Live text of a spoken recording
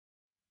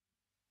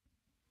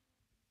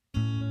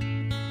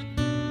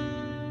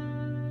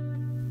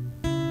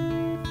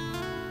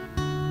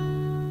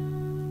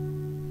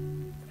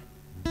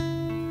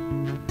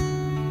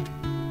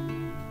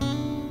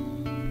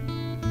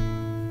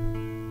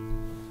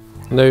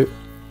Now,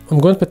 I'm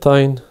going to be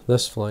tying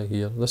this fly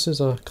here. This is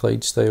a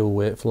Clyde style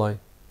wet fly.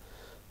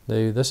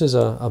 Now, this is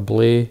a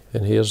Blae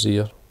in Hare's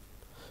ear.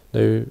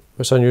 Now,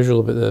 what's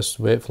unusual about this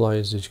wet fly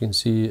is, as you can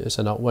see, it's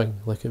an upwing,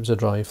 like it was a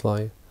dry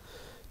fly.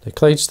 The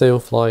Clyde style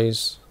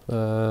flies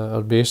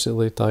are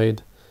basically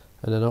tied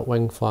in an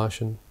upwing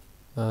fashion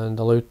and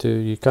allowed to,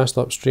 you cast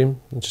upstream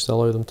and just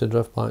allow them to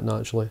drift back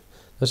naturally.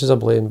 This is a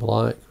Blae in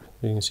black,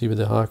 you can see with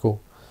the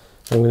hackle.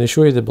 I'm going to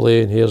show you the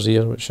Blae in Hare's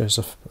ear, which is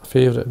a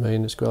favourite of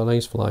mine. It's got a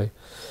nice fly.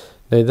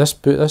 Now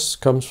this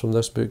comes from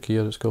this book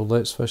here. It's called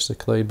Let's Fish the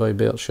Clyde by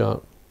Bert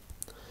Sharp.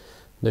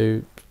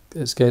 Now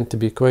it's going to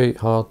be quite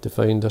hard to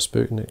find this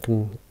book,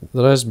 and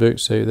there is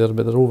books out there,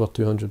 but they're over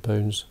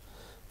 £200.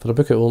 For a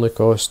book it only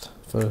cost,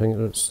 I think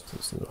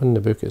it's in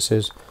the book it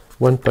says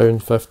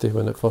 £1.50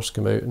 when it first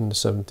came out in the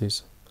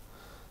 70s.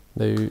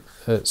 Now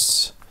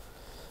it's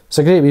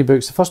a great wee book.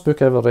 It's the first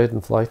book I ever read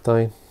in fly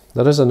tying.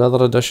 There is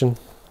another edition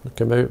that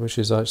came out, which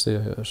is actually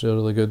a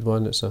really good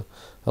one. It's a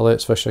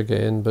Let's Fish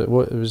Again, but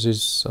what it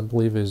was I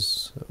believe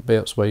his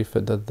Bert's wife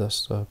that did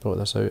this, so I brought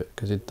this out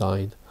because he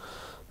died.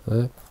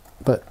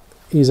 But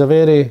he's a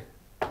very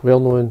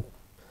well-known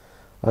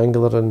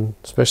angler, and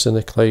especially in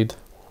the Clyde,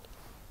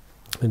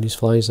 and these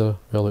flies are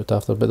well looked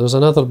after. But there's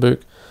another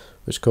book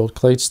which is called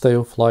Clyde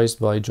Style Flies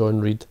by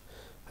John Reid.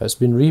 It's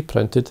been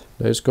reprinted.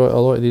 Now it's got a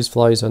lot of these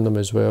flies in it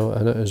as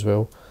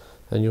well,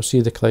 and you'll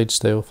see the Clyde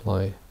style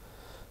fly.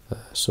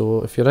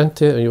 So if you're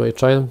into it and you want to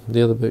try them,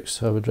 they're the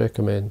books I would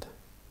recommend.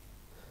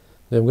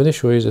 Now I'm going to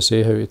show you, as I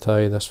say, how to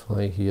tie this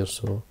fly here.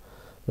 So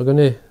we're going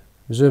to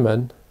zoom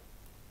in.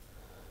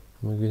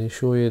 I'm going to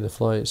show you the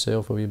fly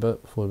itself a wee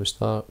bit before we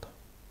start.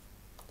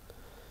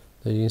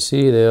 Now you can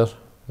see there,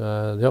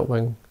 the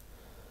upwing.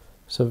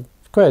 It's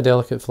quite a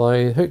delicate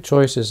fly. Hook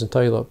choice is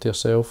entirely up to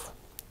yourself.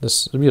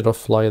 This is a wee rough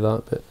fly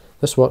that, but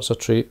this works a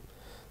treat.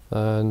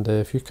 And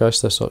if you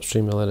cast this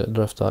upstream and let it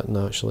drift back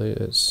naturally,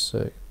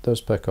 it does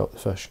pick up the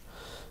fish.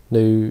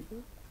 Now,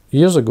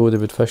 years ago they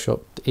would fish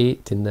up to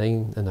 8 to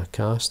 9 in a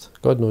cast.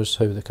 God knows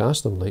how they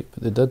cast them like,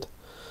 but they did.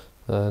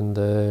 And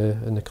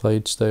in the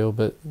Clyde style,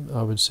 but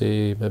I would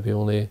say maybe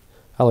only,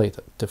 I like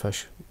to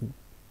fish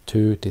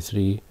 2 to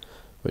 3,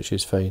 which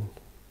is fine.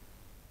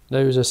 Now,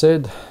 as I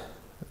said,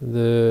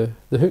 the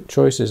hook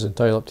choice is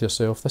entirely up to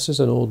yourself. This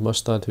is an old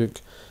mustad hook.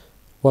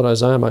 What it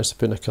is, I am actually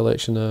putting a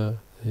collection of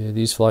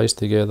these flies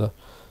together,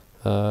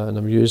 and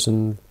I'm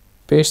using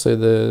basically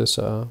the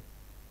sort of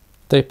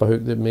type of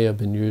hook that may have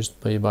been used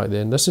way back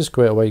then. This is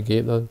quite a wide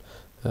gape then.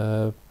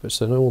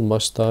 It's an old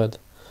mustad.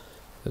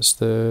 It's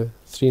the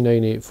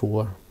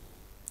 3984.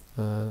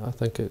 I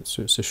think it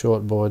suits the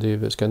short body,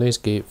 but it's got a nice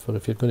gape for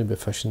if you're going to be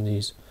fishing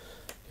these.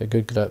 A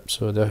good grip.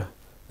 So the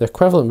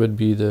equivalent would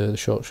be the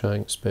short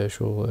shank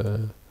special,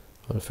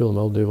 or a full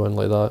mildew one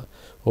like that.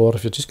 Or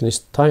if you're just going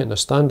to tie it in a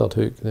standard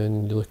hook,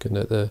 then you're looking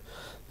at the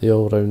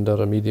all-rounder,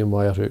 a medium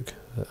wire hook.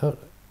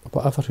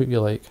 Whatever hook you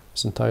like,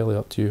 it's entirely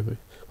up to you.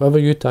 Whatever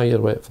you tie your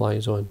wet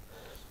flies on,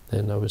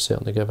 then I would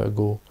certainly give it a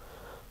go.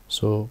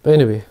 So, but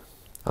anyway,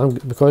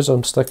 because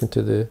I'm sticking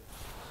to the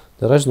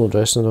original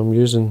dressing, I'm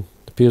using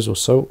the Pearsall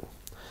salt.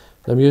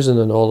 I'm using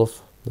an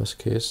olive in this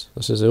case.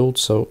 This is the old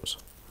salts.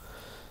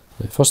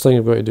 The first thing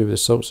you've got to do with the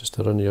salts is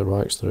to run your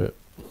wax through it.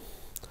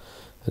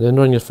 And then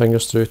run your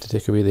fingers through to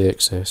take away the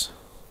excess.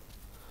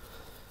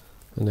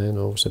 And then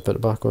obviously put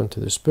it back onto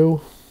the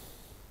spool.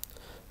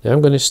 Now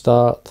I'm going to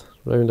start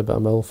round a bit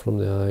of mill from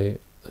the eye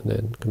and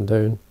then come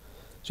down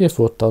 3 or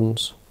 4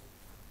 turns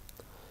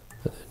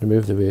and then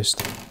remove the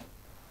waste.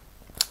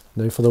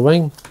 Now for the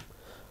wing,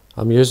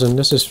 I'm using,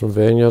 this is from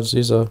Vineyards,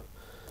 these are,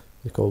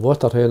 they call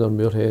Waterhen or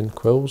Moorhen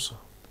quills.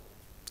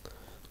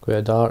 Quite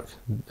a dark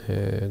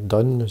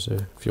dun,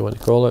 if you want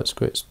to call it.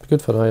 It's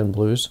good for iron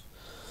blues.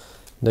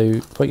 Now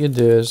what you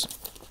do is,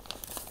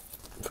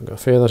 if I've got a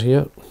feather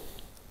here,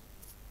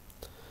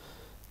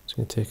 it's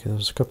going to take,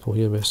 there's a couple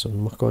here with some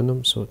muck on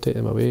them, so take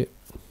them away.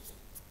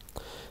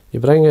 You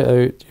bring it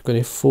out, you're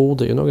going to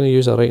fold it, you're not going to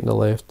use a right and a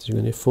left, you're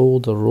going to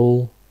fold or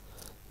roll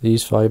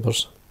these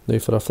fibres. Now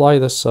for a fly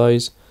this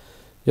size,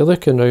 you're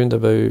looking around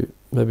about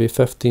maybe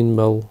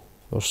 15mm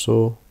or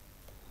so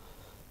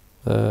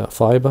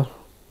fibre.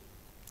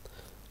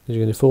 You're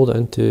going to fold it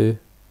into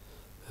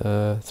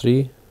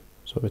 3,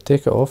 so we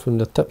take it off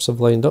and the tips have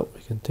lined up,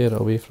 we can tear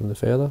it away from the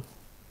feather.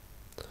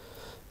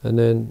 And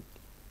then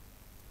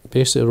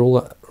basically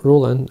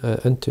roll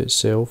into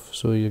itself,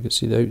 so you can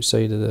see the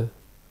outside of the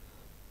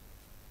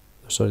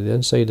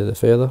inside of the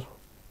feather,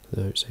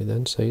 the outside, the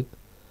inside.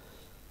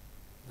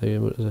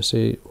 Now, as I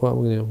say, what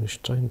I'm going to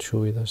try and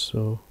show you this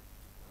so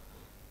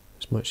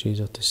it's much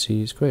easier to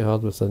see. It's quite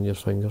hard within your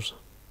fingers.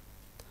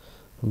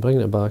 I'm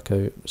bringing it back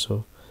out,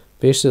 so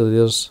basically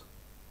this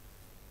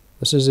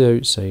is the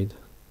outside,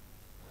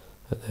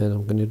 and then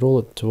I'm going to roll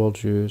it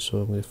towards you, so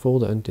I'm going to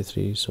fold it into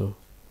 3, so I'm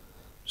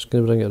just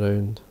going to bring it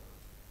around.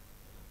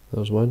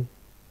 There's 1,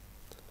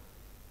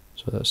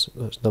 so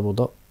that's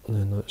doubled up, and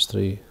then that's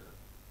 3,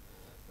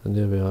 and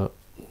there we are.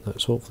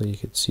 That's, hopefully you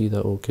could see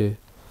that okay.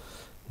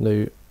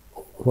 Now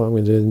what I'm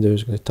going to do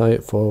is I'm going to tie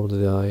it forward of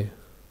the eye.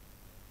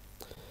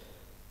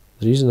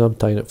 The reason I'm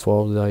tying it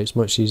forward, it's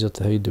much easier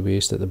to hide the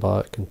waist at the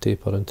back and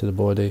taper into the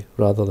body,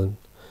 rather than,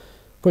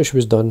 which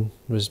was done,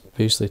 was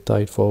basically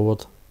tied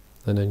forward,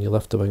 and then you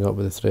lift the wing up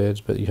with the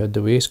threads, but you had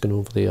the waist going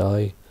over the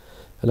eye,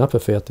 and I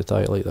prefer to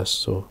tie it like this,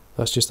 so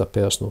that's just a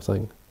personal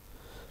thing.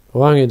 But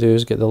what I'm going to do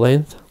is get the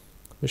length,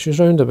 which is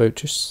round about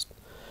just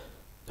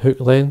hook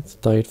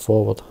length, tied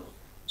forward.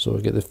 So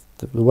we get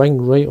the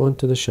wing right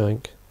onto the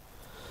shank,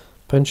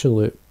 pinch and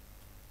loop,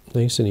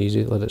 nice and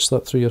easy, let it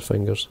slip through your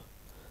fingers,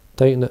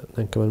 tighten it,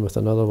 then come in with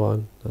another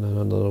one, and then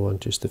another one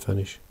just to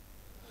finish.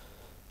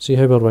 See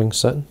how our wing's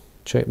sitting?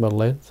 Check our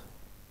length.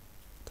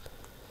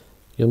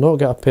 You'll not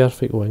get a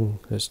perfect wing,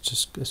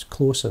 it's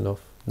close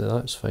enough, now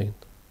that's fine.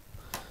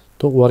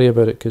 Don't worry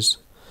about it, because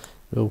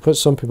what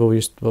some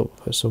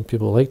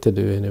people like to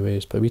do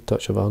anyways, but we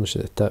touch a varnish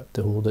at the tip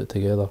to hold it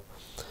together.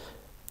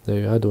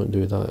 Now I don't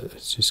do that,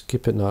 it's just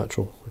keep it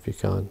natural if you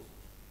can.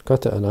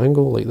 Cut it at an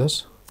angle like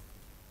this.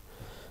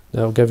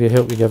 That'll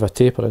help you give a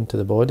taper into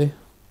the body.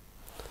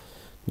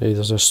 Now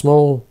there's a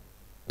small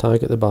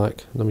tag at the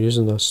back, and I'm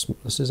using this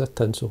is a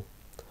tinsel.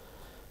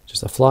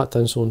 Just a flat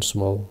tinsel and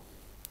small.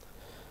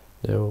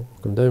 Now I'll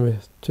come down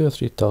with 2 or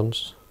 3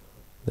 turns,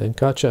 then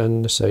catch it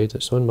in the side,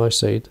 it's on my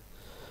side,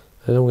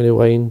 and I'm going to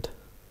wind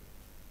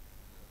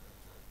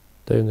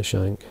down the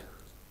shank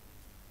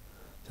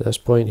to this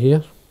point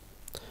here.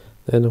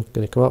 Then I'm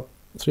going to come up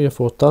 3 or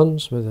 4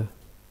 turns with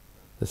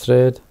the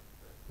thread,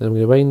 then I'm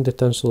going to wind the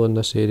tinsel in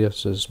this area,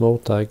 so it's a small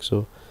tag,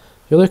 so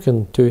you're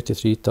looking 2 to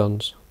 3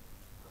 turns,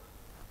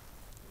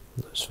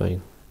 that's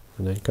fine,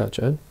 and then catch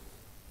it in,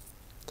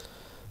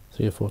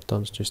 3 or 4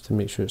 turns just to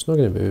make sure it's not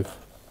going to move,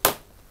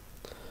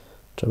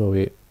 trim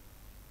away.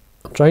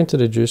 I'm trying to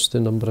reduce the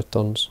number of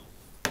turns.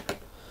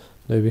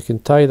 Now we can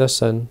tie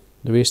this in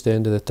the waist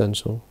end of the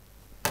tinsel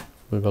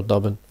when we're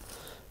dubbing.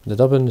 The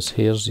dubbing is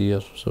hare's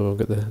ear, so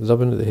we've got the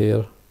dubbing at the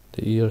hair,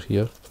 the ear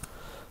here.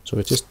 So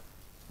we just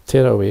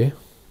tear it away,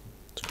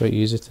 it's quite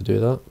easy to do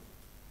that.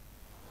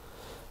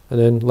 And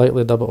then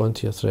lightly dub it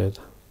onto your thread.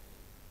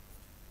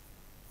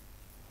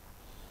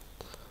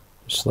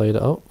 Slide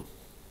it up. I'm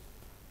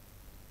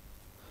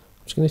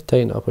just going to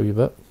tighten it up a wee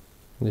bit.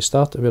 I'm going to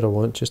start it where I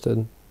want, just in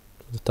where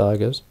the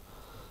tag is.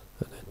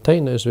 And then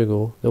tighten it as we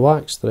go. The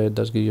wax thread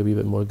does give you a wee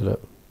bit more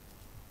grip.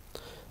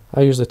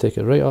 I usually take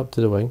it right up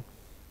to the wing,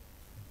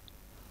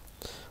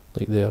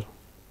 like there.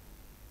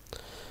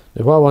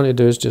 Now what I want to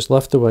do is just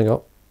lift the wing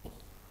up.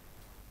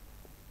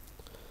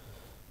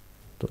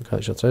 Don't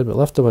catch your thread, but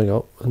lift the wing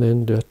up and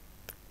then do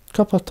a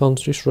couple of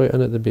turns just right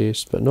in at the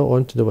base, but not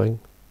onto the wing,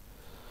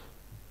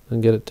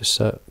 and get it to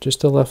sit,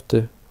 just to lift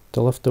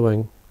the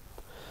wing.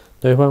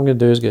 Now what I'm going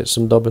to do is get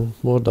some dubbing,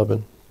 more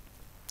dubbing.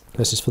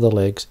 This is for the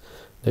legs.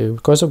 Now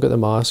because I've got the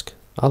mask,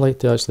 I like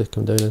to actually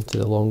come down into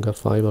the longer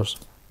fibres,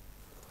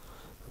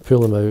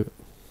 pull them out,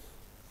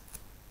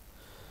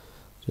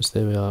 just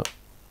there we are,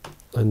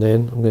 and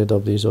then I'm going to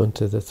dub these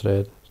onto the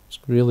thread. It's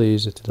really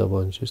easy to dub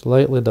on, just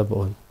lightly dub it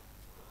on,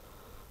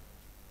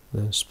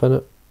 then spin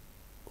it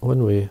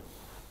one way.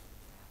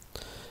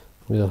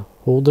 I'm going to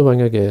hold the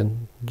wing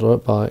again, draw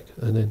it back,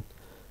 and then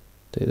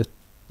take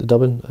the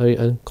dubbing right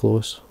in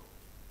close.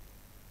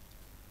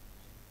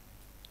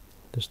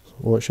 Just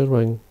watch your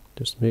wing,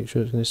 just make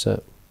sure it's going to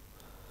sit. I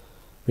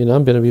mean,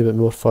 I'm being a wee bit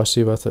more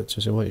fussy with it,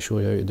 just I want to show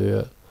you how to do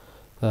it.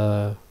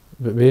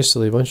 But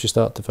basically, once you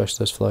start to fish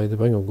this fly, the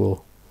wing will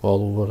go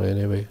all over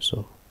anyway.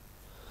 So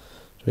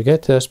we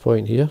get to this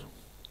point here.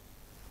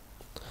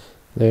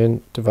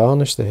 Then to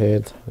varnish the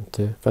head and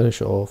to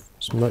finish it off,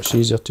 it's much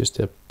easier just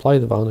to apply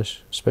the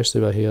varnish,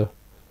 especially with hair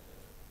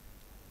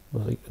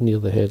like near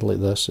the head like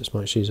this. It's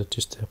much easier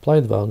just to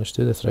apply the varnish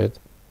to the thread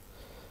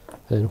and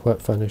then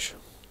whip finish.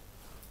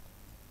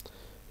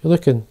 You're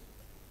looking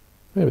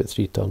maybe about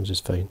 3 turns is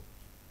fine.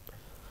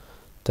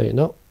 Tighten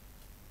up,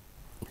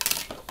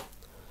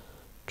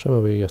 trim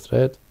away your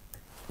thread,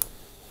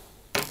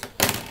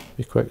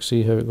 be quick,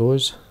 see how it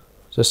goes.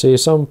 As I say,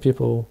 some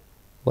people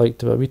like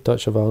to have a wee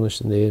touch of varnish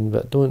in the end,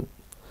 but don't,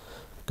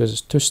 because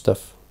it's too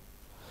stiff.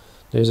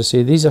 Now as I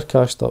say, these are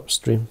cast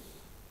upstream.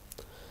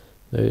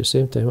 Now at the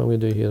same time, what I'm going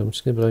to do here, I'm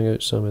just going to bring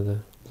out some of the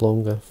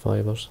longer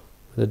fibres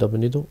with the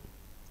dubbing needle.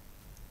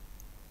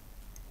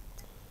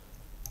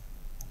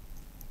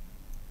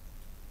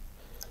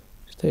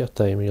 Just take your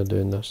time when you're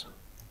doing this.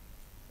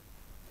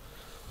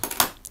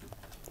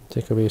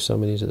 Take away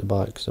some of these at the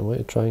back, because I want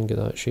to try and get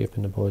that shape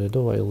in the body. I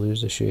don't want to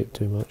lose the shape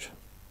too much.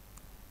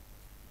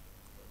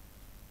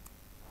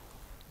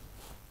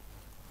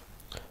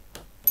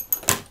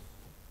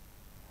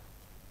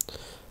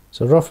 It's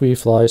a rough wee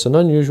fly. It's an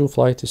unusual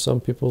fly to some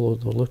people.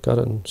 They'll look at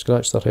it and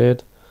scratch their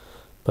head,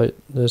 but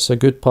it's a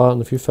good pattern.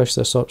 If you fish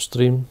this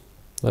upstream,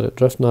 let it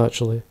drift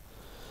naturally.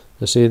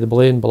 They say the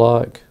Blae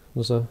black.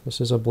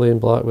 This is a Blae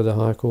black with a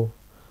hackle.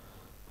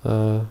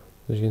 As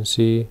you can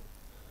see,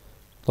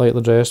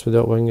 lightly dressed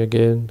without wing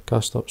again,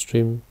 cast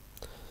upstream.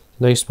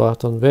 Nice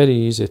pattern, very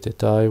easy to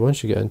tie.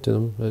 Once you get into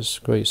them, it's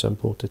quite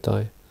simple to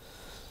tie.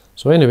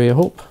 So anyway, I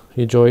hope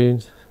you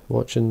enjoyed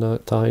watching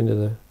that tying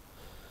of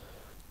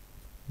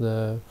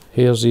the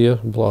hare's ear,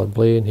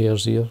 Blae and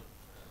hare's ear.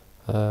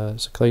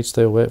 It's a Clyde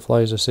style wet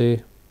fly, as I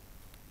say.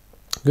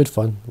 Good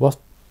fun, worth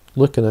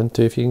looking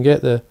into. If you can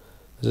get the,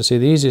 as I say,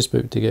 the easiest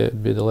book to get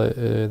would be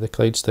the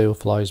Clyde style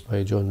flies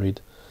by John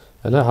Reid,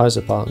 and it has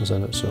the patterns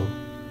in it, so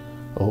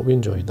I hope you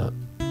enjoyed that.